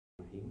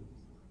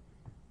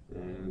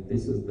Rahim.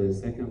 This is the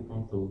second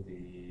part of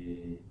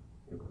the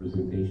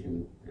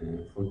presentation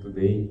for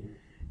today,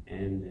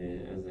 and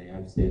as I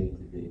have said,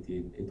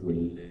 it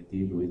will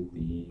deal with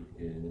the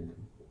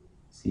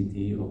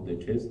CT of the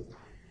chest,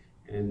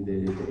 and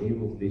the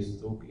aim of this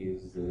talk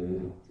is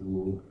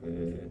to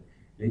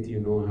let you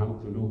know how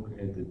to look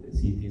at the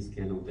CT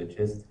scan of the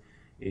chest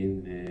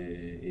in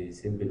a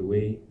simple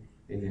way,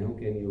 and how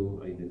can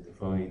you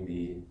identify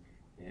the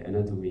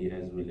anatomy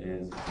as well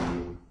as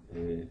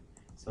the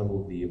some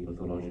of the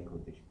pathologic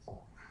conditions.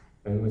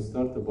 I will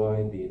start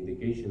by the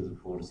indications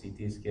for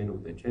CT scan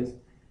of the chest,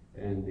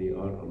 and they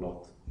are a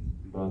lot,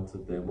 but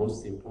the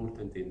most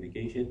important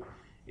indication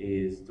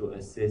is to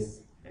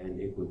assess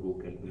an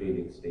equivocal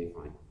plane X-ray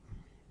finding.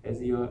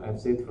 As you have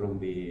said from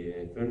the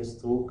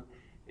first talk,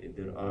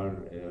 there are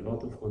a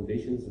lot of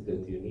conditions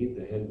that you need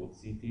the help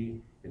of CT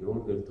in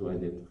order to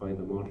identify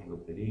the margin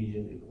of the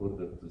lesion, in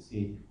order to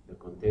see the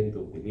content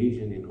of the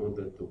lesion, in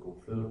order to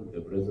confirm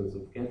the presence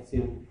of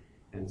calcium,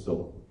 and so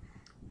on.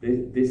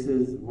 This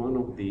is one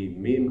of the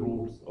main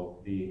rules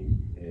of the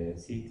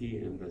CT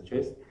in the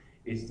chest,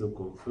 is to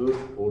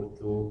confirm or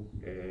to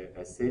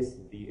assess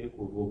the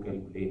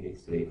equivocal plane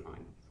X-ray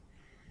findings.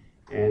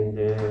 And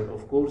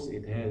of course,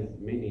 it has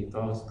many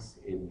tasks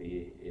in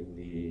the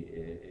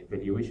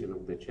evaluation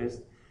of the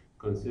chest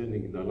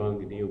concerning the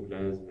lung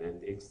neoplasm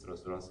and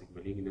extrathoracic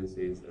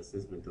malignancies,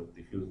 assessment of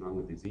diffuse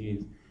lung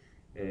disease,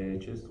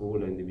 chest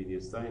wall and the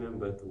mediastinum,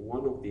 but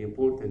one of the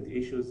important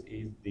issues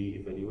is the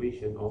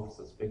evaluation of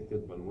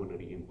suspected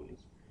pulmonary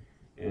embolism.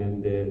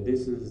 And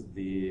this is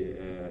the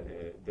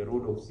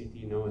role of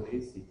CT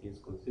nowadays. CT is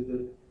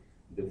considered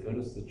the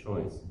first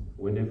choice.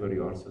 Whenever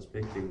you are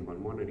suspecting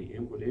pulmonary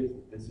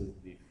embolism, this is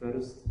the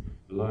first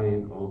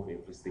line of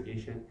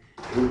investigation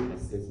in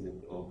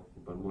assessment of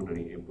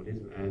pulmonary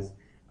embolism, as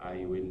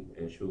I will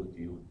show to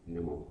you in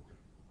a moment.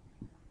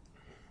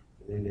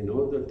 Then in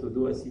order to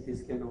do a CT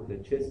scan of the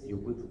chest, you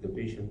put the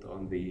patient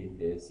on the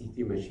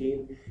CT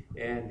machine,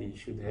 and you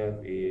should have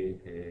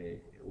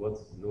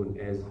what's known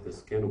as the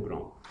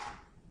scanogram.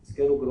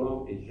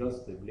 Scanogram is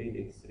just a plain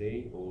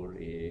X-ray or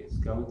a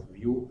scout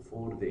view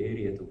for the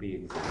area to be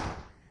examined.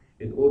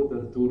 In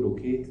order to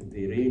locate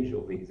the range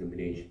of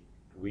examination,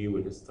 we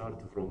will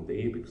start from the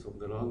apex of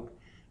the lung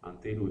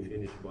until we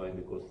finish by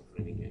the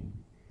costophrenic angle.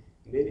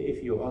 Then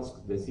if you ask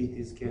the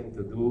CT scan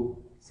to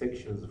do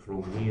sections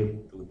from here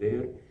to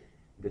there,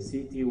 the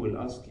CT will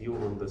ask you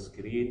on the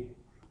screen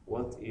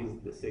what is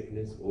the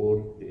thickness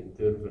or the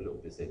interval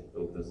of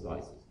the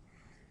slices.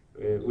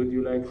 Would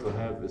you like to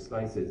have the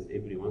slices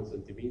every 1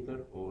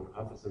 centimeter or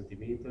half a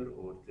centimeter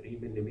or 3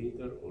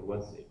 millimeter or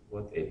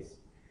what else?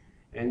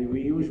 And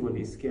we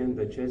usually scan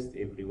the chest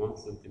every 1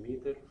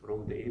 centimeter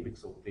from the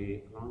apex of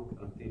the lung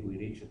until we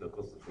reach the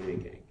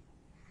costophrenic angle.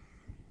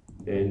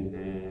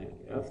 Then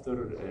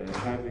after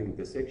having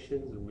the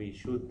sections, we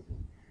should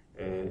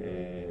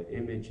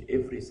image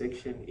every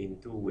section in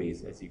 2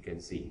 ways, as you can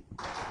see.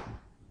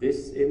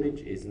 This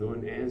image is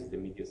known as the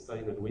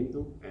mediastinal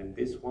window, and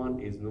this one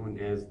is known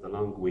as the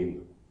lung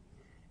window.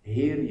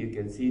 Here you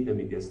can see the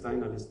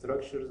mediastinal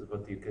structures,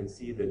 but you can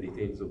see the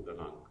details of the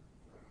lung.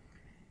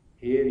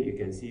 Here you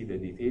can see the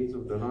details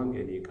of the lung,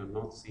 and you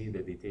cannot see the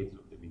details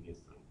of the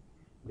mediastinum.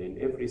 Then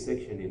every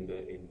section in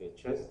the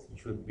chest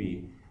should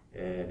be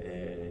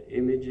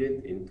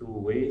imaged in 2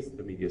 ways,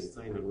 the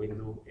mediastinal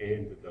window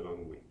and the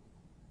lung window.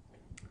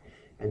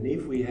 And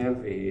if we have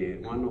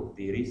one of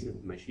the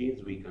recent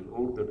machines, we can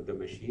order the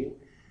machine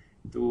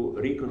to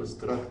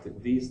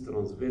reconstruct these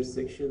transverse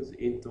sections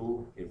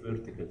into a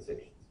vertical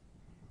sections.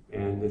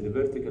 And the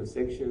vertical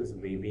sections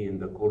may be in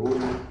the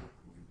coronal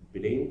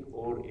plane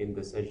or in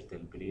the sagittal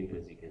plane,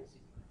 as you can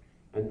see.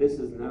 And this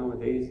is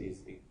nowadays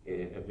is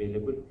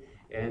available,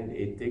 and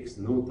it takes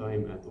no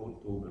time at all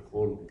to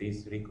perform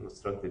these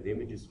reconstructed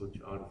images, which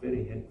are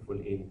very helpful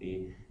in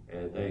the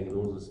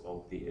diagnosis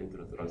of the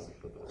intrathoracic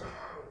pathology.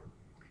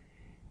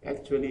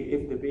 Actually,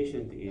 if the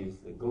patient is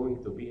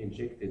going to be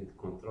injected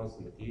contrast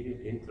material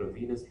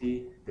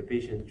intravenously, the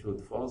patient should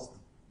fast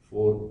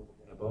for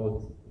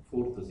about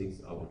 4 to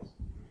 6 hours.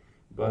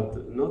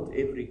 But not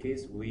every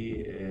case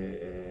we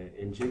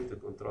inject the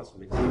contrast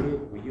material.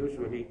 We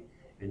usually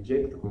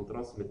inject the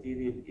contrast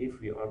material if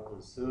we are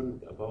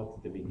concerned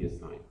about the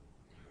mediastinum.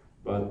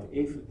 But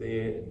if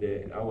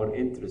our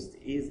interest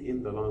is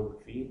in the lung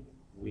field,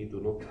 we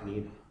do not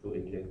need to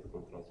inject the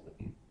contrast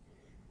material.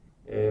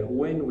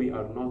 When we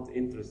are not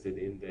interested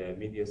in the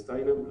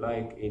mediastinum,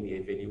 like in the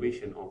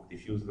evaluation of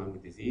diffuse lung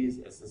disease,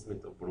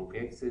 assessment of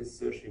bronchiectasis,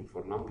 searching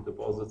for lung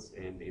deposits,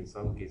 and in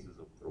some cases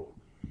of trauma.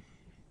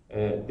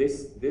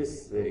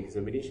 This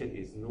examination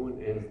is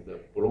known as the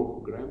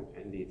bronchogram,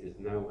 and it is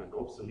now an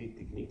obsolete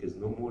technique, is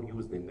no more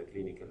used in the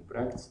clinical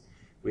practice.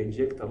 We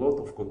inject a lot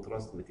of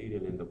contrast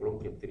material in the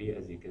bronchial tree,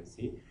 as you can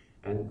see,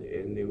 and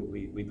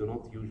we do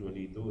not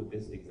usually do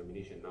this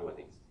examination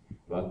nowadays.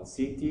 But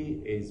CT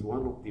is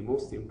one of the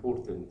most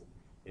important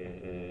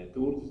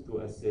tools to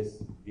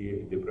assess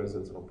the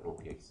presence of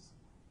bronchiectasis.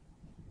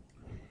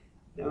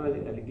 Now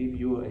I'll give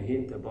you a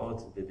hint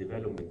about the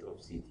development of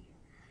CT.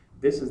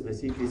 This is the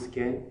CT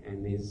scan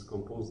and is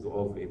composed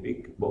of a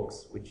big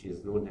box, which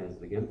is known as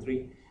the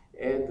gantry,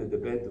 and the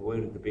bed where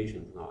the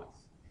patient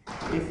lies.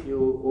 If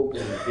you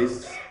open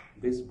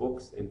this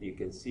box, and you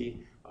can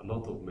see a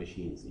lot of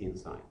machines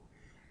inside.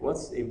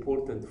 What's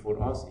important for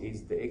us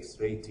is the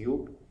X-ray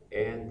tube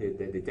and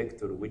the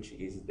detector, which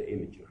is the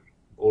imager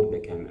or the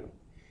camera.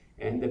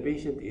 And the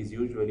patient is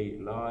usually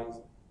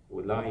lying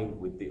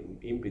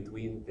in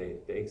between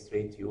the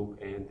X-ray tube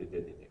and the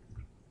detector.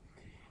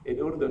 In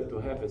order to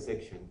have a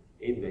section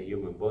in the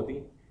human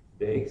body,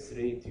 the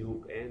X-ray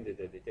tube and the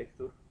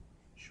detector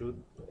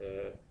should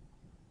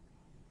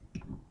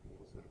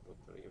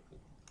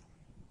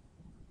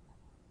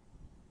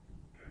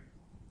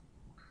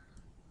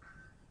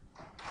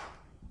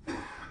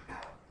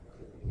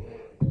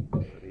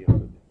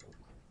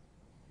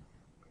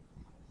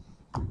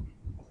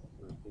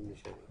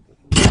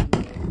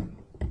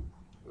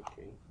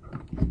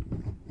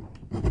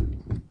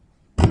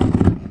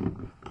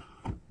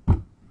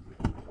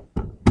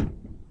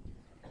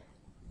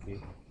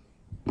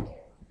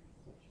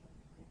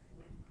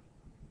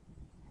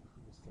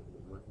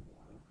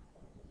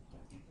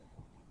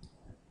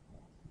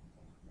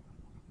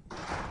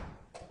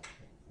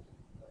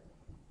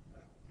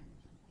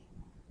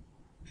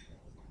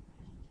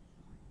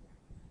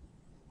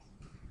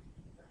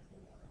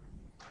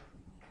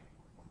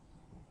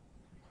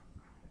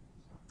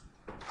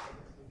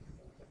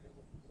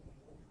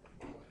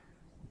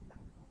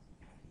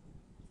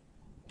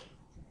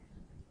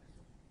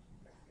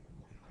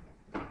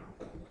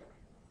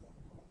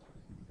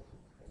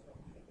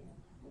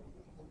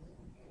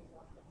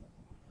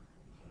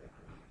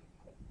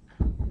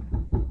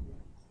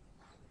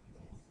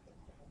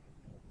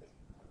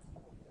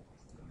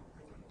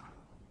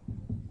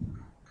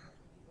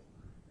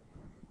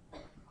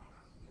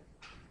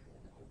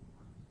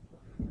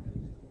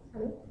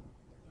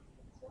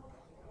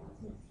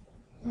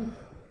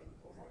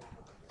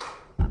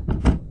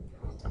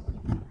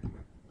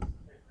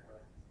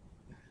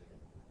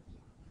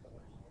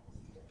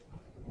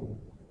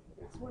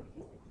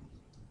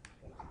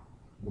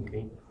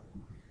okay.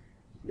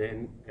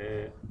 Then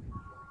okay.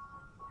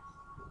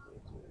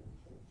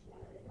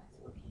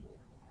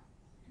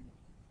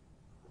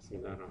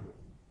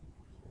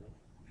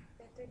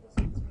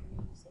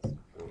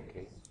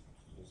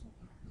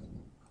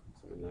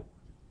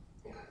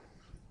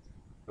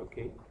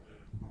 Okay.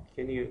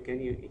 Can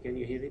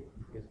you hear it?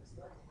 Yes.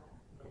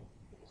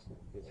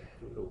 It's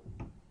too low.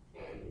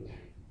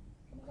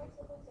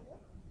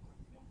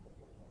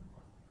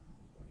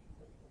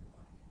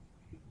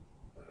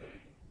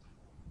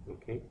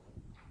 Okay.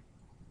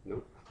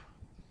 No.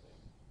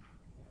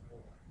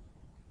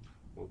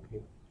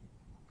 Okay.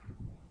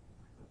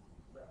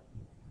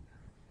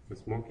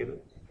 اسمه كده؟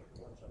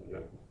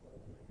 لا.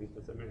 انت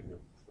سامعني؟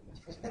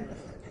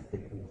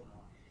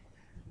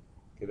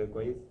 كده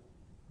كويس؟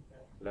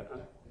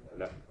 لا.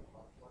 لا.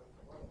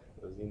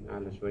 عاوزين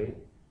اعلى شوية.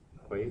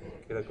 كويس؟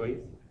 كده كويس؟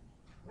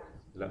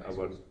 لا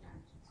برضه.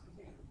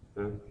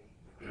 ها؟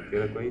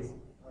 كده كويس؟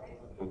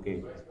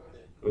 Okay.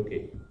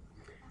 Okay.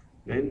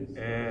 Then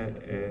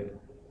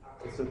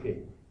it's okay.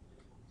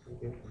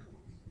 Okay.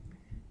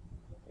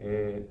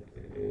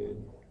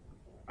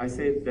 I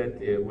said that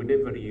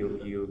whenever you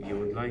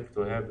would like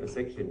to have a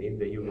section in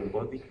the human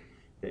body,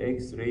 the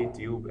X-ray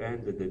tube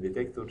and the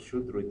detector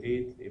should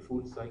rotate a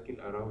full cycle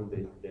around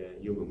the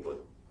human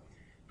body.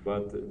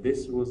 But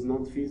this was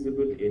not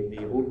feasible in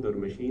the older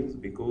machines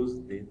because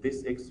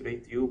this X-ray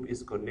tube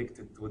is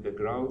connected to the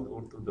ground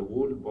or to the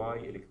wall by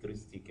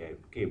electricity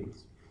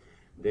cables.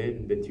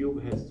 Then the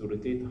tube has to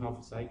rotate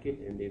half cycle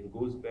and it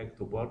goes back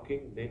to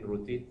parking, then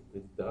rotate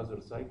the other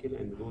cycle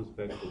and goes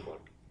back to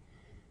parking.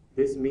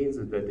 This means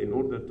that in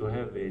order to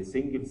have a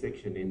single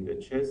section in the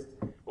chest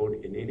or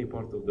in any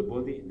part of the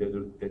body,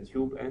 the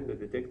tube and the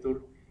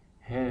detector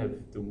have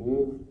to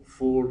move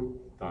 4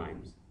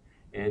 times.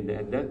 And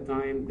at that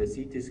time, the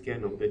CT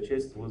scan of the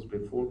chest was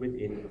performed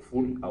in a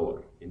full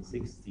hour, in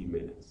 60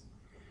 minutes.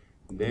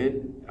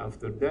 Then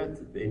after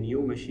that, the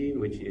new machine,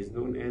 which is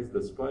known as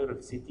the spiral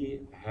CT,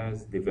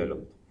 has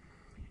developed.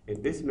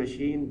 In this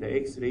machine, the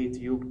X-ray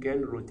tube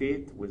can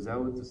rotate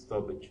without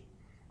stoppage.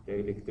 The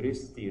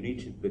electricity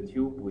reaches the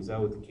tube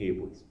without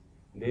cables.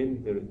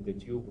 Then the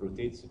tube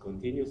rotates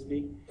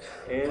continuously,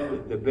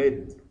 and the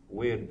bed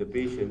where the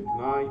patient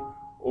lies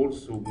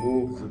also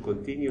moves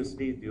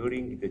continuously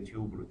during the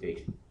tube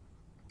rotation.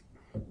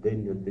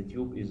 Then the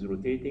tube is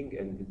rotating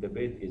and the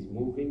bed is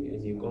moving,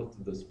 and you go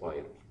to the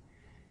spiral.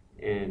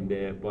 And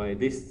by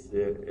this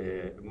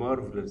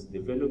marvelous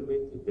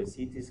development, the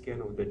CT scan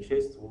of the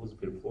chest was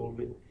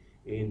performed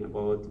in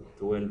about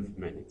 12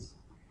 minutes.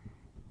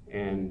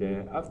 And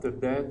after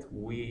that,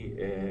 we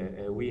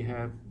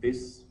have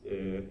this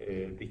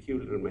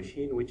peculiar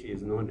machine, which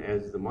is known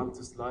as the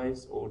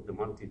multi-slice or the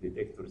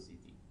multi-detector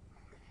CT.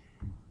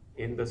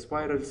 In the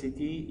spiral CT,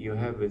 you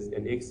have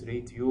an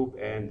X-ray tube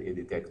and a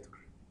detector.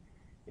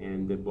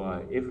 And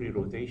by every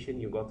rotation,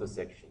 you got a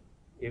section.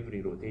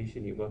 Every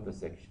rotation, you got a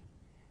section.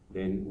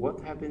 Then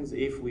what happens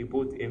if we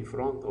put in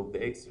front of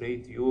the X-ray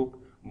tube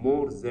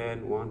more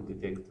than one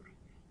detector?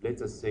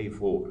 let us say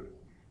 4.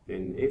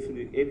 Then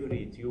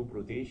every tube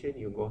rotation,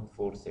 you got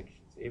 4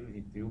 sections.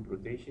 Every tube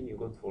rotation, you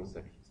got 4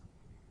 sections.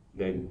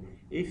 Then,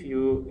 if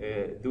you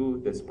do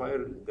the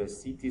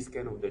CT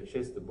scan of the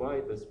chest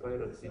by the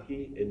spiral CT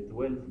in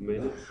 12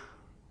 minutes,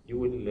 you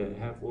will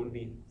have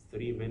only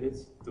 3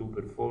 minutes to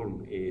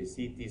perform a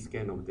CT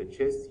scan of the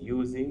chest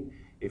using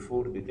a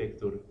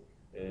 4-detector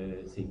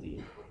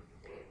CT.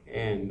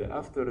 And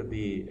after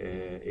the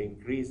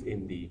increase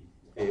in the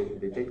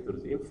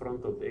detectors in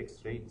front of the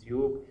X-ray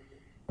tube,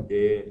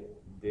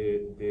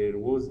 there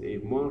was a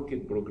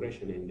marked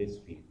progression in this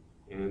field.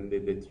 And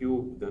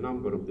the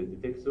number of the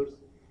detectors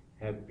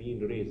have been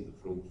raised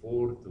from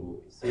 4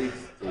 to 6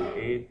 to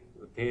 8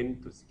 to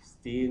 10 to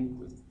 16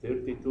 to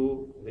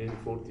 32, then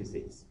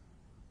 46.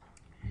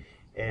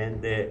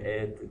 And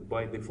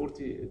by the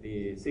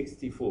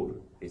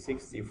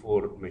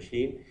 64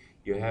 machine,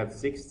 you have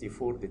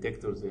 64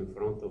 detectors in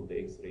front of the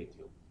X-ray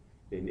tube.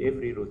 In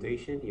every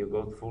rotation, you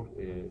got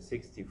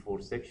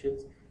 64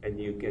 sections, and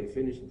you can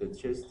finish the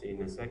chest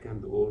in a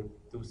second or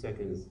 2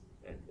 seconds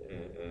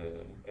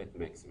at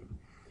maximum.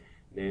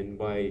 Then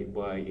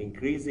by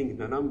increasing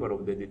the number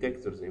of the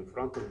detectors in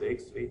front of the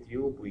X-ray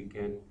tube, we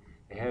can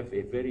have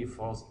a very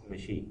fast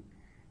machine.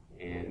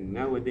 And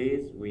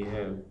nowadays, we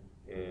have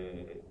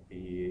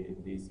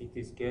the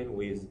CT scan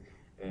with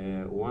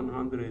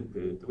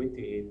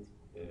 128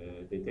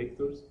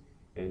 detectors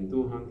and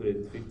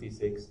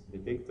 256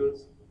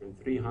 detectors and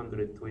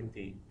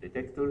 320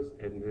 detectors,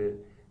 and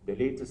the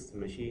latest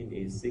machine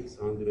is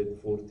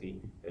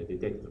 640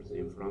 detectors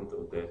in front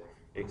of the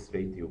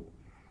X-ray tube.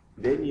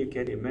 Then you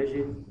can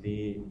imagine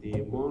the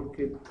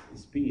market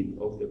speed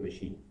of the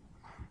machine.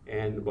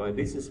 And by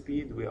this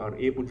speed, we are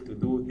able to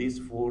do these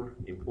 4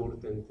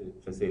 important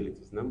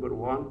facilities. Number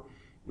 1,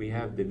 we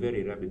have the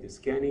very rapid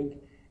scanning,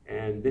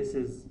 and this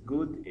is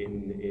good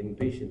in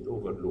patient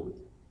overload.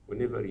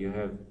 Whenever you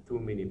have too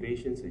many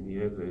patients and you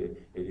have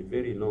a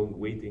very long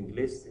waiting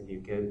list, and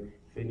you can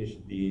finish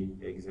the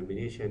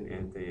examination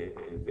at a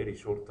very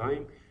short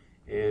time.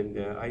 And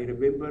I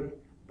remember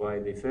by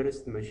the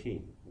first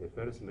machine,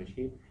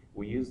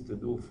 we used to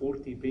do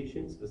 40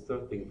 patients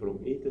starting from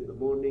 8 in the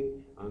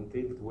morning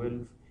until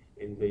 12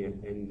 in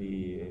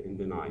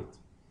the night.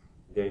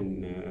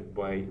 Then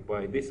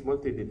by this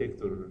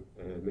multi-detector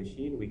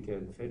machine, we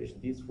can finish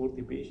these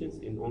 40 patients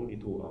in only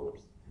 2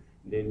 hours.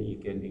 Then you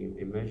can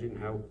imagine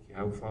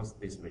how fast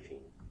this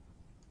machine.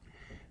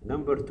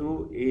 Number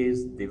 2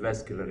 is the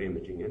vascular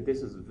imaging, and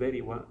this is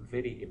very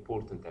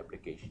important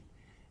application.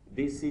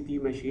 These CT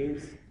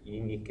machines,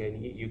 you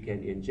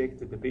can inject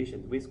the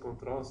patient with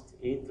contrast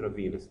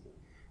intravenously.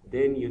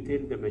 Then you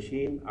tell the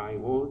machine, I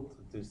want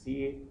to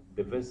see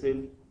the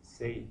vessel,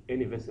 say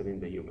any vessel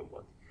in the human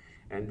body.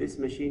 And this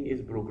machine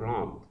is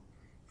programmed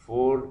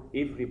for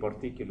every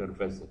particular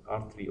vessel,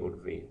 artery or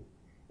vein.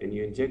 And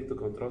you inject the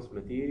contrast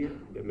material,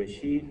 the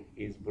machine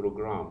is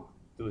programmed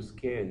to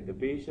scan the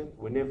patient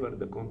whenever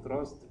the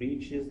contrast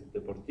reaches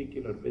the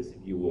particular vessel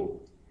you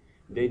want.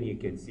 Then you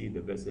can see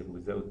the vessel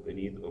without the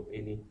need of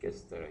any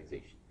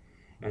catheterization.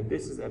 And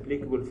this is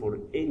applicable for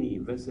any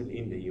vessel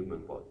in the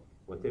human body,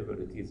 whatever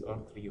it is,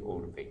 artery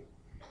or vein.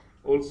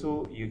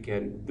 Also, you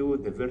can do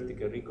the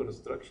vertical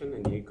reconstruction,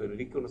 and you can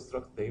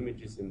reconstruct the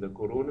images in the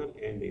coronal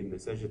and in the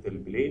sagittal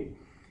plane.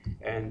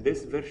 And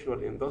this virtual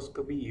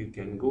endoscopy, you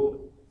can go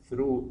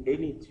through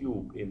any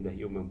tube in the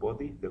human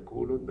body, the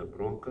colon, the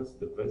bronchus,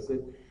 the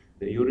vessel,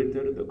 the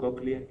ureter, the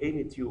cochlea,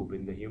 any tube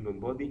in the human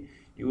body,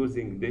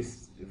 using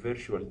this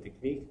virtual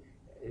technique,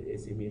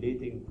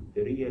 simulating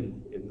the real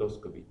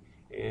endoscopy.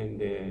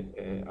 And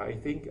I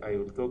think I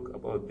will talk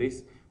about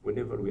this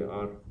whenever we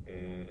are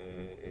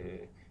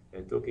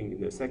talking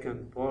in the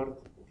second part,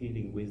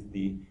 dealing with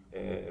the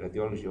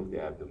radiology of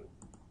the abdomen.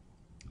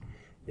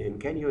 Then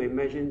can you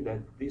imagine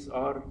that these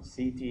are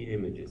CT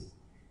images,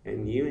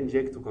 and you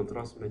inject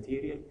contrast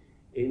material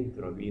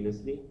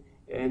intravenously,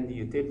 and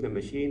you tell the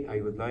machine,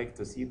 I would like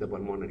to see the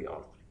pulmonary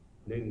artery.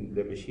 Then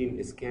the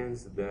machine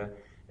scans the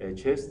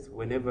chest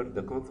whenever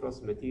the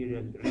contrast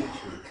material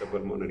reaches the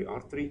pulmonary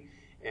artery,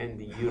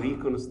 and you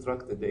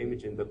reconstruct the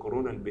image in the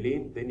coronal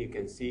plane. Then you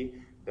can see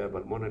the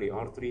pulmonary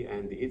artery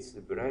and its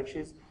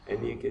branches,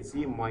 and you can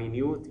see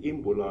minute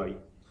emboli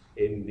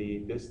in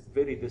the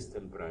very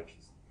distal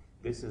branches.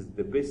 This is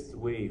the best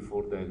way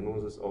for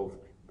diagnosis of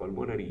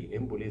pulmonary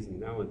embolism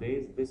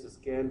nowadays. This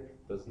scan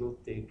does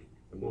not take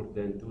more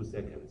than 2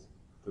 seconds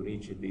to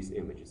reach these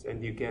images.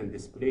 And you can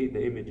display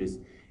the images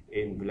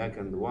in black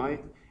and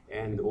white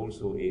and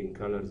also in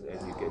colors,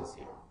 as you can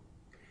see.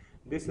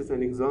 This is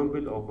an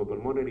example of a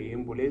pulmonary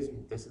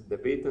embolism. This is the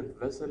patent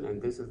vessel,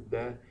 and this is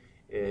the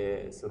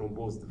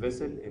thrombosed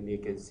vessel, and you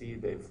can see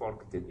the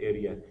infarcted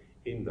area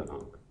in the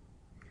lung.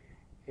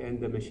 And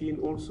the machine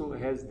also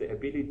has the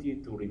ability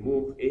to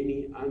remove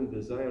any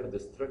undesired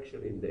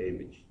structure in the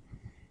image.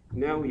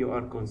 Now you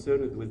are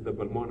concerned with the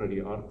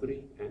pulmonary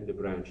artery and the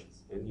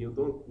branches, and you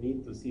don't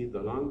need to see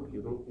the lung,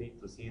 you don't need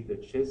to see the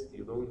chest,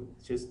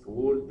 chest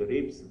wall, the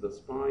ribs, the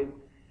spine.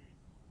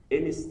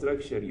 Any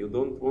structure you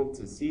don't want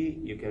to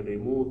see, you can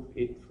remove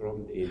it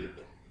from the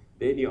image.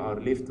 Then you are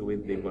left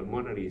with the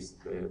pulmonary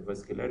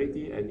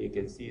vascularity, and you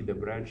can see the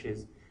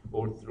branches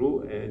all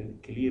through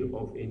and clear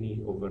of any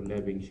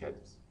overlapping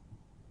shadows.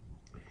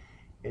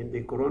 And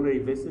the coronary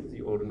vessels,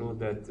 you all know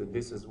that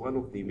this is one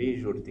of the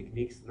major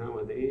techniques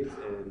nowadays,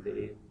 and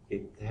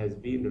it has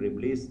been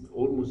replaced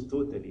almost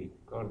totally,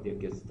 cardiac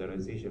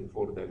catheterization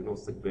for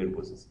diagnostic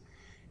purposes.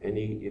 And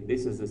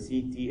this is a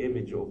CT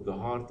image of the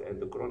heart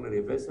and the coronary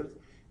vessels,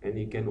 and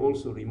you can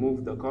also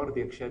remove the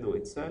cardiac shadow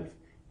itself,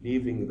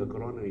 leaving the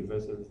coronary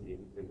vessels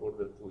in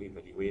order to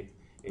evaluate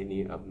any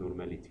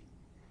abnormality.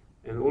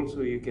 And also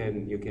you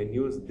can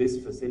use this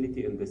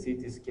facility in the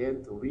CT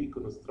scan to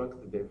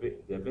reconstruct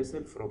the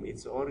vessel from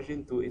its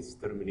origin to its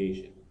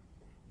termination,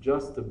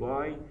 just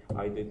by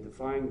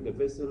identifying the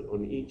vessel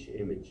on each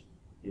image.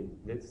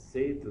 Let's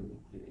say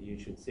you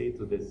should say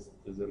to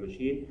the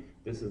machine,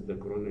 this is the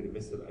coronary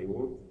vessel I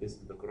want, this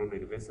is the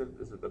coronary vessel,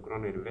 this is the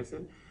coronary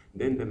vessel.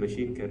 Then the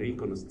machine can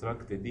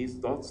reconstruct these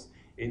dots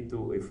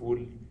into a full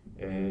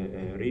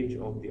range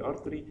of the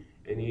artery,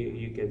 and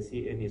you can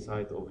see any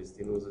site of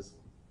stenosis.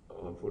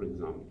 For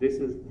example, this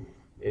is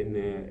in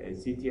a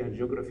CT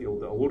angiography of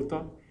the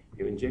aorta.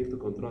 You inject the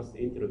contrast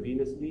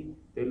intravenously,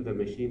 tell the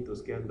machine to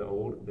scan the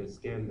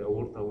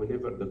aorta.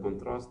 Whenever the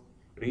contrast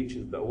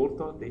reaches the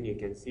aorta, then you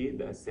can see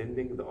the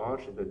ascending, the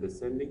arch, the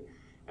descending,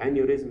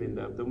 aneurysm in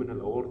the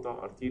abdominal aorta,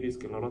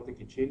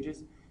 arteriosclerotic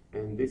changes,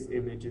 and these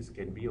images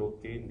can be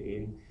obtained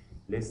in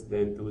less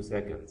than 2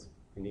 seconds.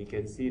 And you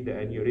can see the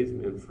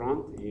aneurysm in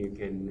front.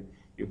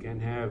 You can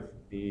have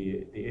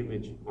the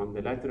image on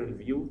the lateral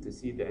view to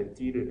see the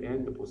anterior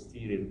and the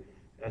posterior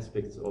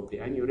aspects of the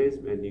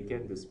aneurysm, and you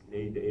can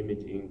display the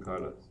image in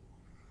colors.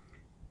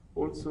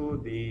 Also,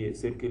 the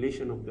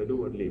circulation of the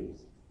lower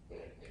limbs.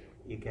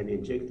 You can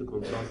inject the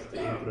contrast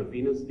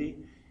intravenously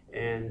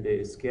and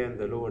scan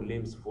the lower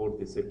limbs for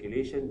the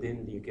circulation.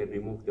 Then you can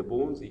remove the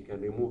bones, you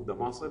can remove the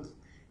muscles,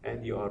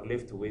 and you are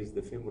left with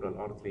the femoral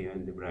artery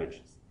and the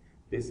branches.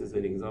 This is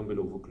an example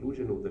of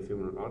occlusion of the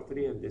femoral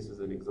artery, and this is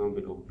an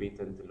example of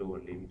patent lower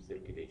limb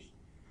circulation.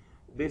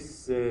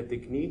 This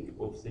technique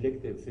of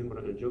selective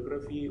femoral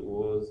angiography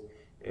was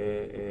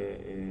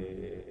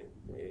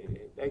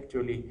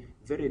actually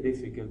very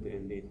difficult,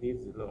 and it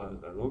needs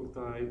a long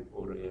time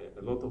or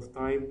a lot of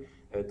time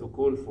to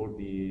call for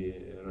the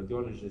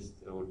radiologist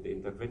or the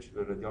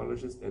interventional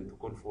radiologist, and to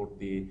call for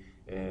the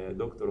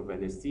doctor of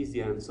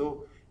anesthesia, and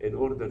so in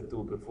order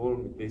to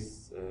perform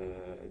this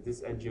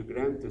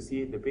angiogram to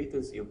see the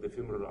patency of the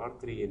femoral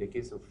artery in the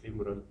case of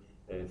femoral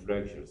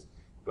fractures.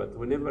 But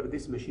whenever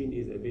this machine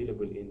is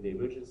available in the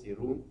emergency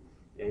room,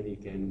 and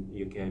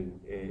you can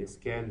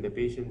scan the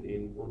patient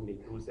in only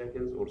 2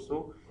 seconds or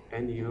so,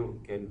 and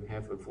you can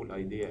have a full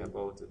idea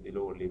about the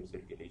lower limb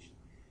circulation.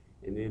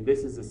 And then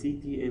this is a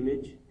CT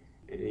image,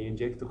 and you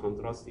inject the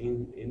contrast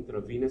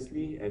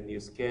intravenously, and you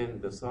scan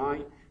the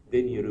thigh.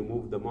 Then you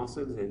remove the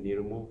muscles and you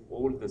remove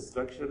all the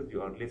structures.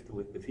 You are left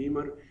with the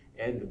femur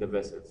and the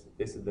vessels.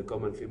 This is the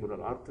common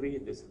femoral artery,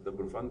 this is the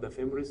profunda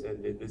femoris,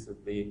 and this is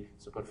the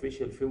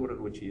superficial femoral,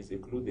 which is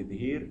included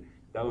here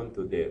down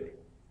to there.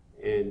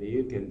 And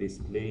you can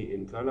display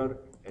in color,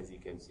 as you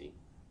can see.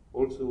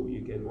 Also,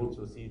 you can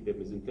also see the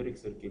mesenteric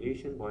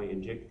circulation by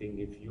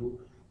injecting a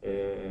few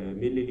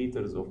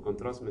milliliters of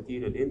contrast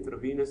material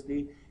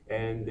intravenously,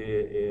 and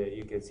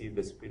you can see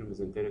the superior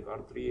mesenteric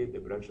artery, the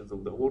branches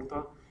of the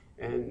aorta.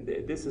 And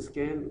this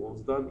scan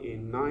was done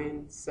in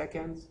 9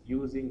 seconds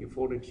using a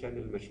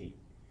 4-channel machine.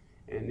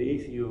 And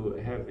if you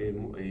have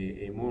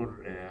a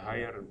more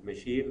higher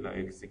machine,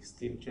 like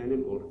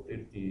 16-channel or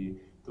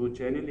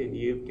 32-channel, and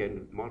you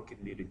can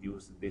markedly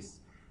reduce this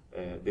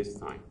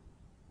time.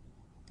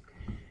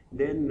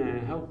 Then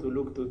how to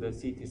look to the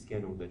CT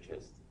scan of the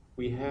chest.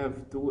 We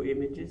have 2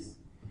 images,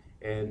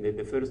 and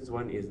the first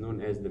one is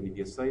known as the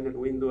mediastinal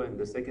window, and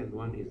the second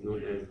one is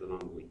known as the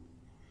lung window.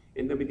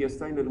 In the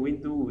mediastinal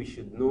window, we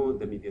should know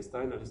the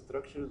mediastinal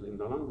structures. In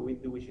the lung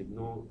window, we should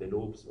know the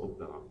lobes of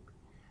the lung.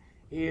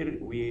 Here,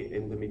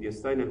 in the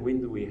mediastinal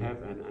window, we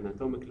have an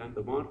anatomic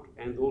landmark,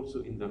 and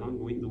also in the lung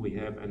window, we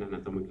have an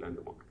anatomic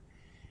landmark.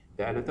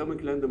 The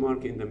anatomic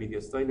landmark in the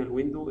mediastinal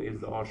window is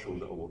the arch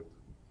of the aorta.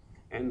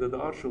 And the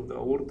arch of the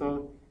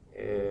aorta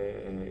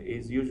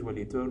is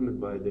usually termed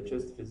by the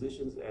chest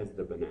physicians as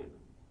the banana,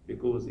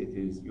 because it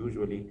is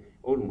usually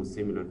almost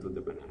similar to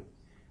the banana.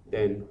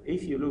 Then,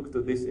 if you look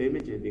to this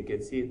image, and you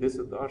can see this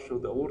is the arch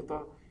of the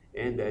aorta,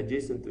 and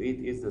adjacent to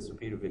it is the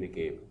superior vena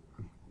cava.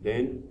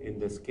 Then, in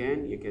the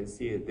scan, you can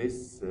see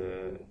this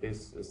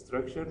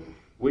structure,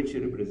 which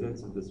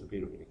represents the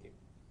superior vena cava.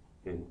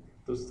 Then,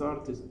 to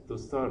start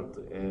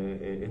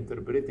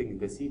interpreting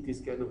the CT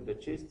scan of the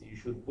chest, you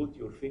should put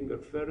your finger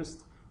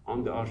first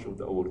on the arch of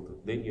the aorta.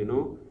 Then you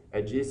know,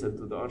 adjacent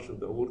to the arch of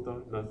the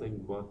aorta,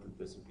 nothing but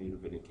the superior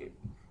vena cava.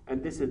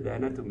 And this is the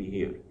anatomy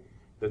here.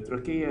 The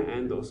trachea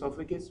and the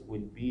esophagus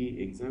will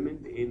be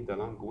examined in the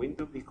lung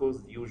window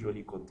because they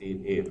usually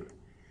contain air.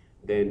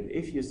 Then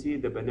if you see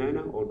the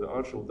banana or the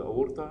arch of the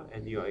aorta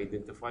and you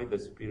identify the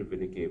superior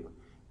vena cava,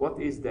 what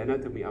is the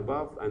anatomy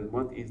above and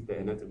what is the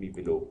anatomy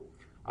below?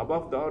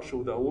 Above the arch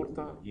of the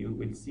aorta, you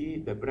will see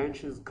the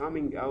branches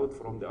coming out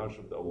from the arch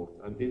of the aorta,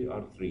 and there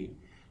are three.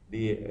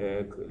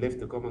 The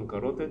left common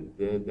carotid,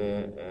 the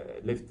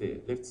left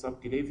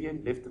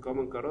subclavian, left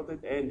common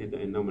carotid, and the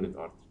innominate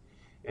artery.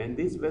 And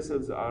these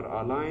vessels are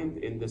aligned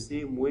in the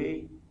same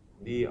way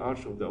the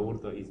arch of the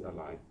aorta is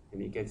aligned.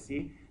 And you can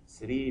see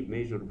three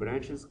major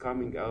branches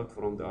coming out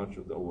from the arch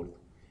of the aorta.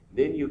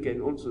 Then you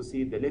can also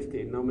see the left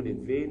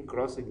innominate vein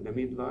crossing the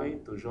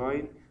midline to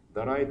join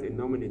the right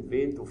innominate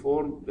vein to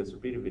form the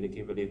superior vena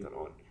cava later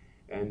on.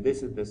 And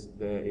this is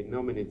the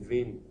innominate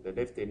vein, the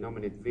left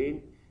innominate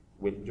vein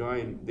will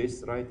join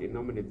this right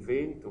innominate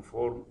vein to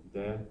form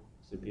the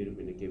superior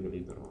vena cava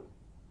later on.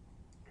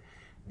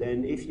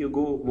 Then if you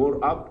go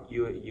more up,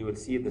 you will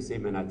see the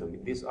same anatomy.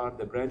 These are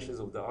the branches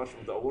of the arch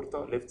of the aorta,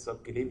 left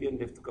subclavian,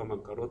 left common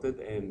carotid,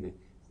 and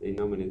the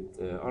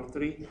innominate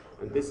artery.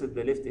 And this is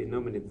the left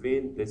innominate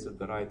vein, this is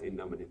the right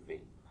innominate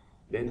vein.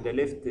 Then the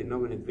left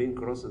innominate vein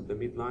crosses the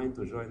midline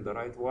to join the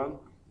right one,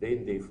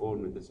 then they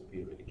form the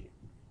superior vena cava.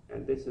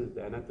 And this is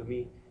the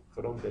anatomy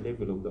from the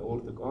level of the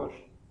aortic arch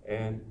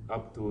and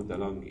up to the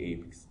lung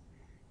apex.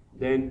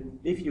 Then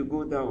if you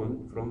go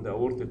down from the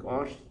aortic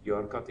arch, you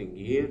are cutting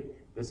here.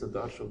 This is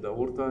the arch of the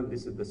aorta, and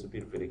this is the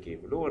superior vena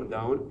cava. Lower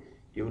down,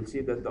 you will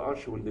see that the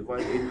arch will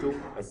divide into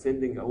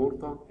ascending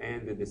aorta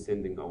and the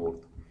descending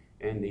aorta.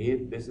 And here,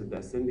 this is the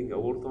ascending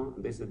aorta,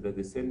 this is the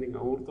descending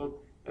aorta,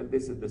 and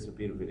this is the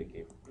superior vena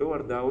cava.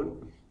 Lower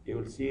down, you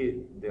will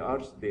see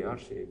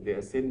the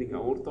ascending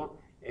aorta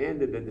and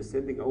the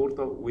descending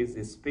aorta with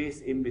a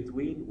space in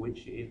between,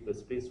 which is the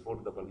space for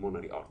the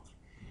pulmonary artery.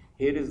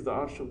 Here is the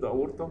arch of the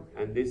aorta,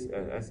 and this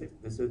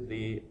is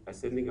the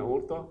ascending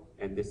aorta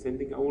and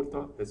descending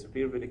aorta, the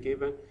superior vena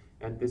cava,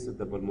 and this is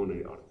the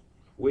pulmonary artery,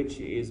 which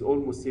is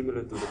almost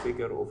similar to the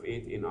figure of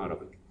 8 in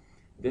Arabic.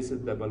 This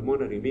is the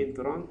pulmonary main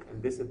trunk,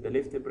 and this is the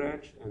left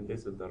branch, and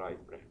this is the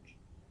right branch.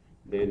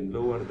 Then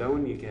lower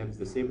down, you have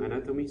the same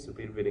anatomy: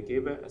 superior vena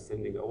cava,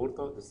 ascending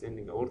aorta,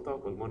 descending aorta,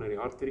 pulmonary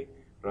artery,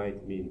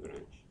 right main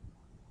branch.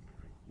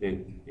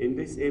 Then in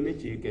this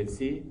image, you can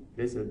see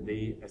this is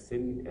the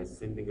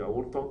ascending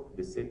aorta,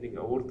 descending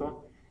aorta,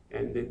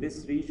 and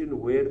this region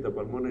where the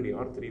pulmonary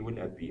artery will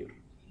appear.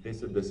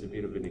 This is the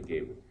superior vena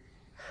cava.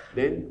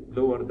 Then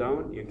lower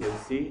down, you can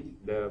see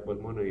the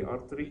pulmonary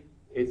artery,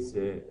 its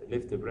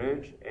left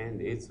branch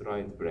and its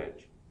right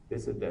branch.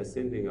 This is the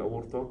ascending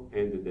aorta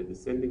and the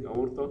descending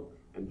aorta,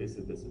 and this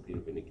is the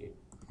superior vena cava.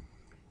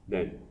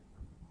 Then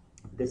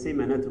the same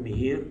anatomy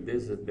here.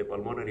 This is the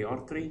pulmonary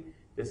artery.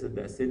 This is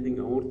the ascending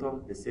aorta,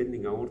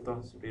 descending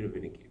aorta, superior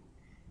vena cava.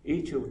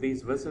 Each of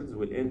these vessels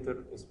will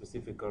enter a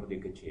specific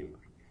cardiac chamber.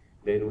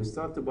 Then we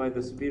start by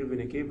the superior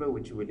vena cava,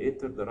 which will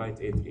enter the right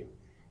atrium.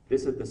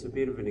 This is the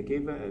superior vena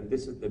cava, and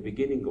this is the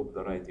beginning of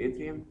the right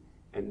atrium.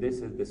 And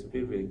this is the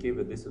superior vena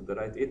cava, this is the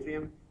right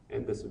atrium,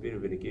 and the superior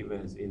vena cava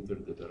has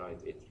entered the right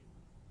atrium.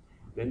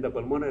 Then the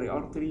pulmonary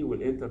artery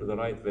will enter the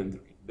right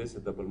ventricle. This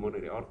is the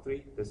pulmonary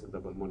artery, this is the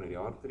pulmonary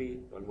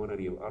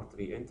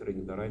artery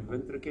entering the right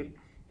ventricle,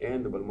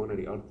 and the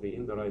pulmonary artery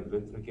in the right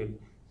ventricle.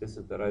 This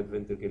is the right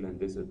ventricle, and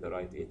this is the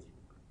right atrium.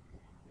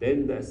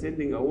 Then the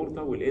ascending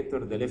aorta will enter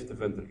the left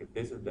ventricle.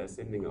 This is the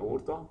ascending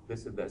aorta,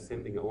 this is the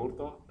ascending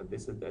aorta, and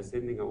this is the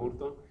ascending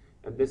aorta,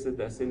 and this is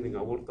the ascending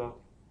aorta,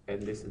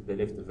 and this is the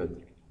left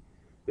ventricle.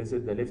 This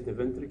is the left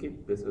ventricle,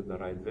 this is the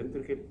right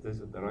ventricle, this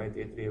is the right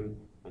atrium,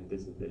 and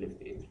this is the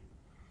left atrium.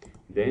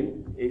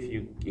 Then if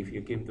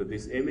you came to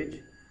this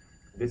image,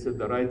 this is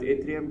the right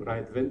atrium,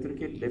 right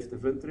ventricle, left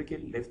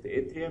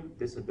atrium.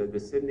 This is the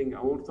descending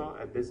aorta,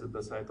 and this is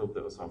the site of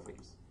the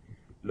esophagus.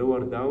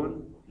 Lower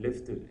down,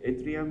 left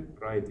atrium,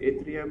 right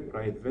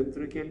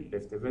ventricle,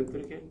 left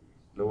ventricle.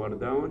 Lower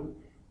down,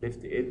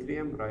 left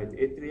atrium, right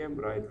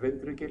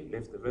ventricle,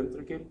 left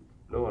ventricle.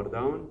 Lower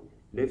down,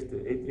 left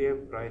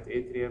atrium, right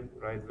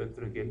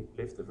ventricle,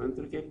 left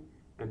ventricle.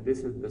 And this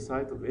is the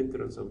site of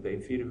entrance of the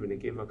inferior vena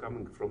cava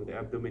coming from the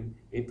abdomen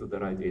into the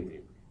right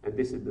atrium. And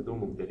this is the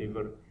dome of the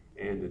liver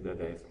and the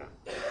diaphragm.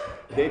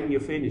 Then you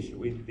finish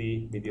with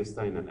the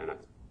mediastinal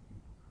anatomy.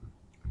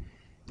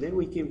 Then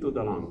we came to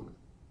the lung.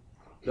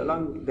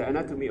 The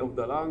anatomy of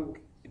the lung,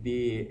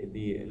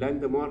 the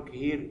landmark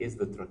here is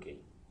the trachea.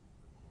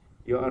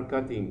 If you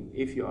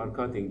are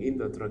cutting in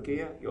the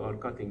trachea, you are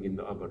cutting in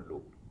the upper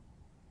lobe.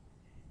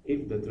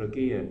 If the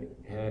trachea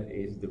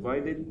is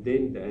divided,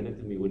 then the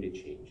anatomy will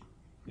change.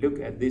 Look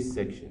at this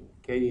section.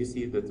 Can you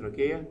see the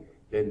trachea?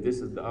 Then this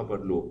is the upper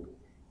lobe.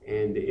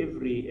 And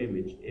every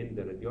image in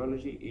the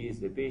radiology is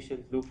the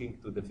patient looking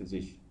to the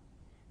physician.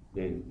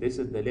 Then this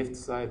is the left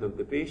side of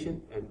the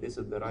patient, and this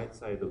is the right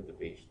side of the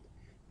patient.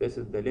 This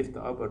is the left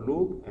upper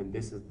lobe, and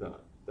this is the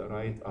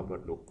right upper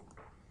lobe.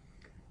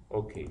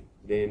 Okay,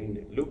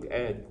 then look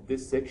at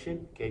this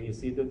section. Can you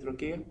see the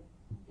trachea?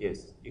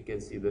 Yes, you can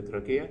see the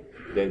trachea.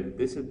 Then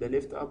this is the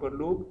left upper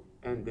lobe,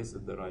 and this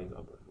is the right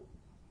upper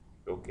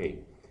lobe. Okay,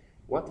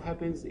 what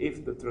happens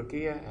if the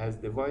trachea has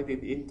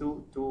divided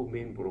into two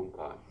main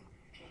bronchi?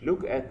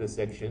 Look at the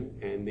section,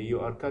 and you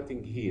are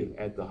cutting here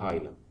at the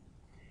hilum.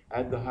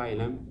 At the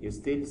hilum, you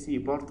still see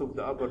part of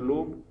the upper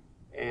lobe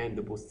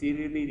and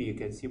posteriorly you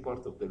can see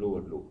part of the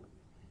lower lobe.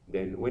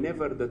 Then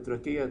whenever the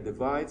trachea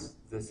divides,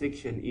 the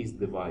section is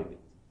divided.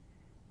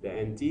 The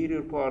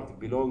anterior part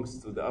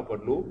belongs to the upper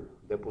lobe,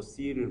 the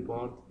posterior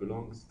part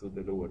belongs to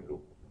the lower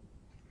lobe.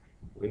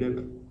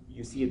 Whenever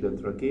you see the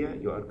trachea,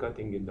 you are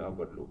cutting in the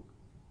upper lobe.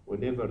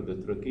 Whenever the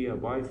trachea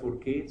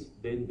bifurcates,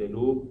 then the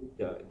lobe,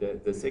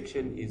 the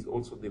section is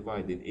also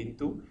divided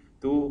into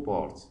two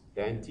parts.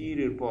 The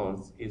anterior part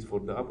is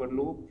for the upper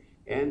lobe,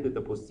 and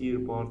the posterior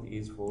part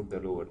is for the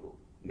lower lobe.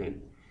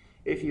 Then,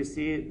 if you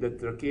see the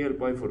tracheal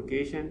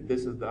bifurcation,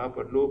 this is the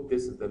upper lobe,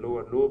 this is the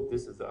lower lobe,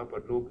 this is the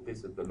upper lobe,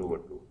 this is the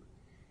lower lobe.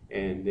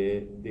 And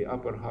the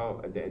upper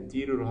half, the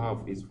anterior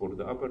half is for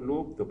the upper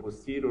lobe, the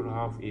posterior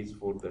half is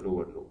for the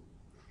lower lobe.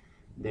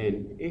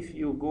 Then, if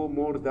you go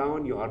more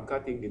down, you are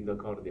cutting in the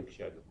cardiac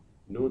shadow.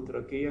 No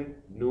trachea,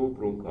 no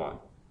bronchi.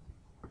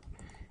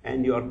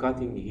 And you are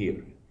cutting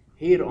here.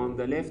 Here on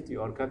the left,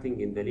 you are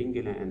cutting in the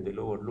lingula and the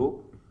lower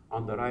lobe.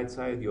 On the right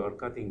side, you are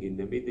cutting in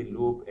the middle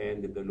lobe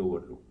and the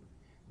lower lobe.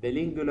 The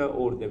lingula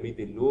or the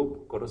middle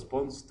lobe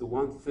corresponds to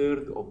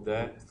 1/3 of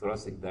the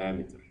thoracic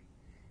diameter.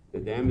 The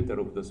diameter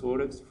of the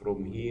thorax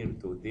from here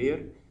to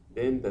there,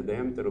 then the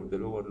diameter of the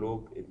lower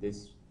lobe in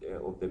this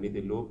of the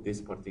middle lobe,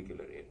 this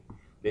particular area.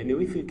 Then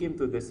if we came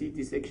to the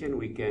CT section,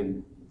 we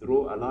can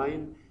draw a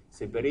line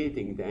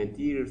separating the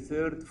anterior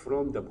third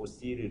from the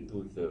posterior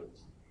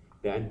 2/3.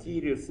 The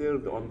anterior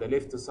third on the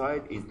left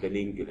side is the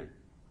lingula.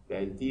 The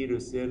anterior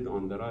third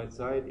on the right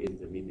side is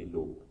the middle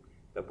lobe.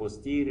 The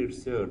posterior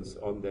thirds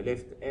on the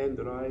left and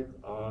right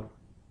are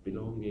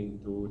belonging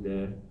to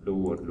the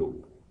lower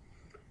lobe.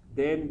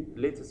 Then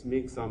let us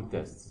make some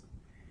tests.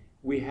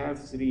 We have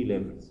 3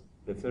 levels.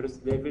 The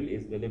first level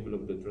is the level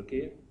of the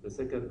trachea. The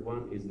second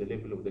one is the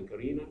level of the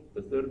carina.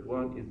 The third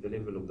one is the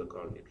level of the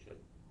cardiac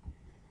shadow.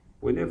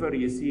 Whenever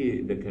you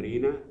see the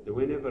carina,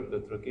 whenever the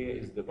trachea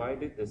is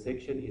divided, the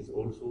section is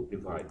also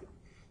divided.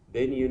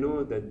 Then you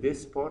know that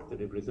this part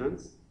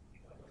represents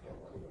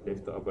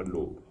left upper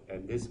lobe,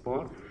 and this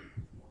part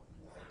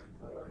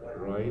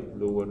right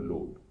lower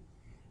lobe.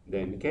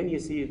 Then can you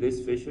see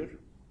this fissure?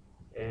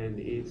 And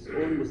it's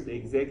almost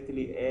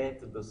exactly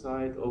at the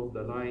side of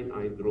the line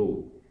I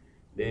draw.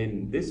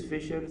 Then this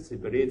fissure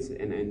separates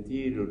an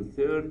anterior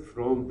third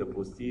from the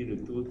posterior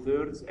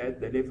 2/3 at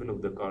the level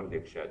of the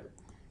cardiac shadow.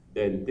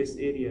 Then this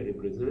area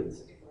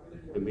represents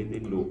the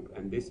middle lobe,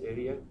 and this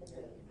area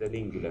the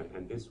lingula,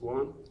 and this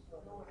one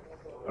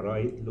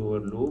right lower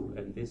lobe,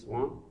 and this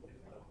one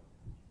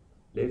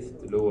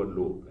left lower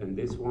lobe, and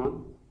this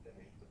one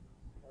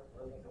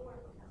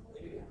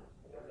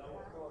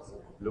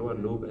lower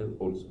lobe, and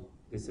also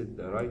this is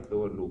the right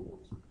lower lobe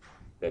also.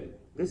 Then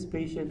this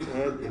patient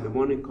had a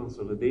mnemonic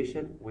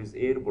consolidation with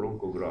air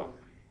bronchogram.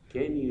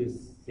 Can you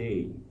say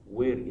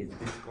where is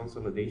this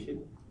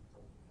consolidation?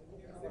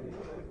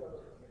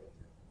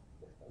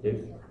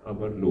 Left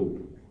upper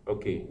lobe.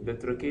 Okay, the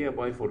trachea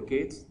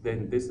bifurcates,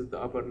 then this is the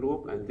upper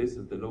lobe and this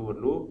is the lower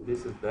lobe,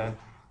 this is the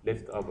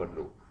left upper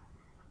lobe.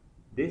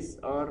 These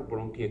are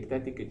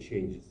bronchiectatic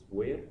changes.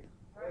 Where?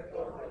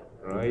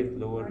 Right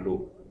lower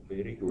lobe.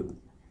 Very good.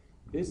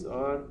 These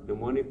are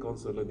mnemonic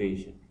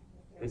consolidation.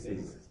 This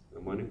is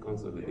mnemonic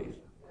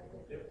consolidation.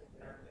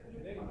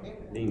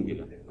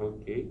 Lingula.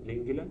 Okay,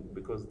 lingula,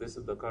 because this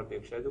is the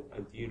cardiac shadow,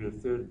 anterior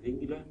third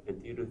lingula,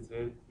 anterior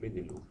third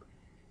middle lobe.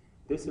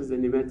 This is the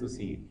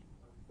nematocele.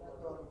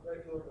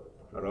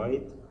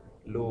 Right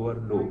lower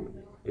lobe.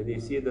 And you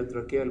see the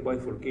tracheal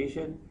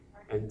bifurcation,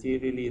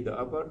 anteriorly the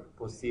upper,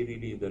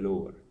 posteriorly the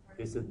lower.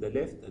 This is the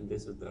left and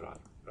this is the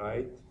right.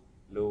 Right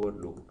lower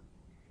lobe.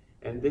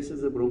 And this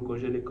is a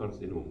bronchogenic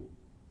carcinoma.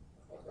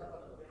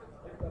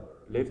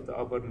 Left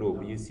upper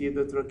lobe. You see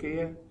the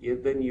trachea,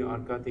 yet then you are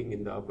cutting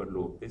in the upper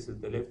lobe. This is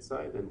the left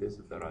side and this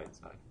is the right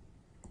side.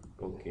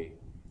 Okay.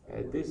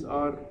 And these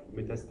are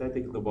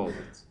metastatic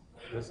deposits.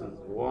 This is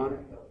 1,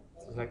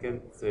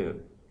 2nd,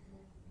 3rd.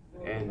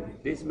 And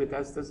these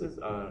metastases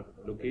are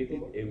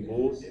located in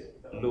both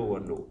lower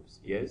lobes.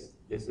 Yes,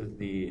 this is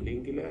the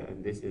lingula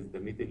and this is the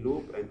middle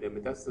lobe, and the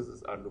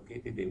metastases are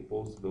located in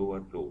both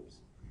lower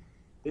lobes.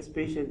 This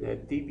patient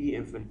had TB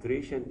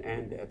infiltration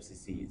and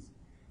abscesses.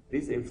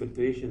 These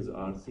infiltrations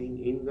are seen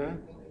in the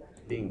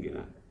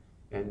lingula,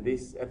 and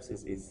this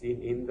abscess is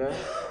seen in the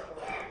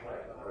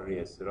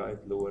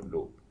right lower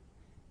lobe.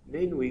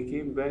 Then we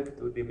came back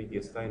to the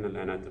mediastinal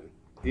anatomy.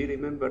 Do you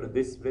remember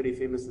this very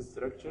famous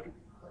structure?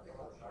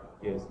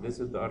 Yes, this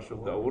is the arch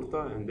of the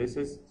aorta, and this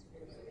is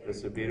the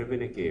superior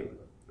vena cava.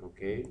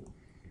 Okay.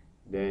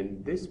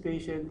 Then this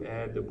patient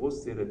had the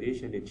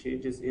post-irradiation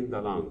changes in the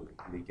lung.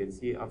 You can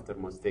see after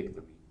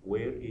mastectomy.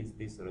 Where is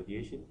this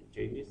radiation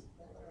changes?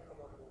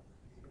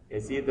 You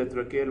see the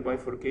tracheal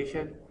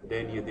bifurcation,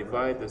 then you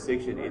divide the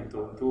section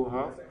into 2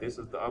 halves. This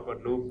is the upper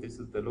lobe, this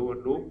is the lower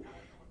lobe,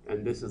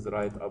 and this is the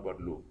right upper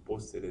lobe.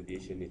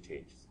 Post-irradiation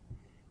changes.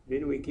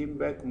 Then we came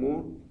back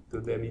more to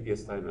the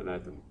mediastinal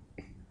anatomy.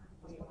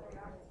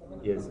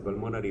 Yes,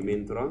 pulmonary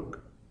main trunk,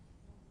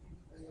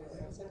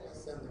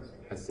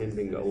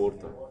 ascending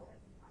aorta.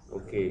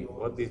 Okay,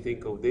 what do you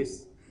think of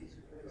this?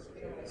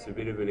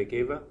 Superior vena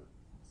cava?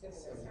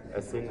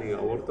 ascending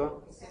aorta,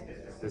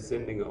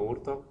 descending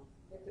aorta,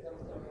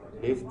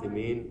 left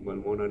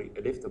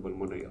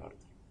pulmonary artery.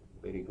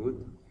 Very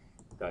good.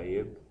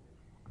 طيب.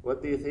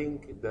 What do you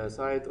think the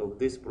site of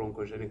this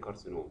bronchogenic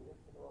carcinoma?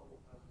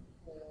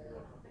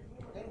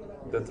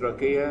 The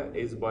trachea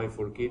is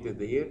bifurcated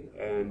here,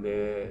 and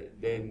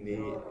then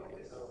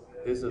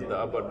this is the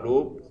upper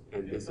lobe,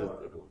 and this is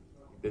the lobe.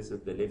 This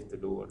is the left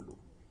lower lobe.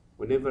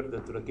 Whenever the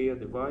trachea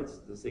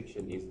divides, the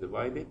section is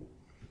divided.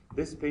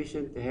 This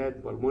patient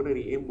had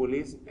pulmonary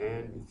embolism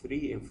and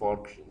 3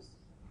 infarctions.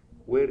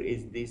 Where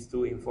is these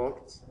 2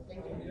 infarcts?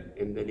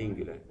 In the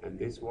lingula, and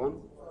this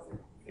one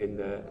in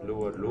the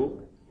lower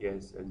lobe.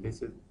 Yes, and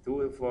this is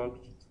 2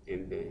 infarcts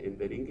in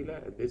the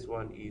lingula, and this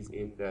one is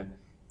in the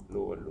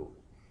lower lobe.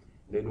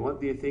 Then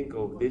what do you think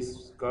of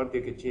this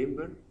cardiac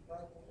chamber?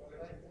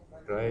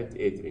 Right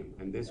atrium,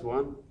 and this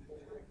one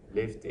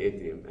left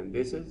atrium, and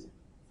this is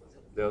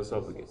the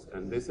esophagus,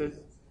 and this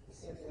is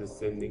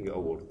descending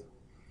aorta.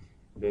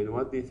 Then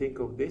what do you think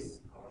of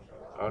this?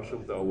 Arch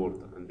of the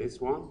aorta, and this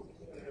one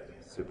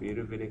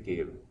superior vena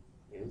cava.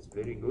 Yes,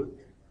 very good.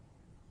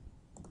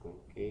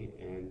 Okay,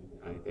 and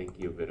I thank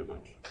you very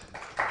much.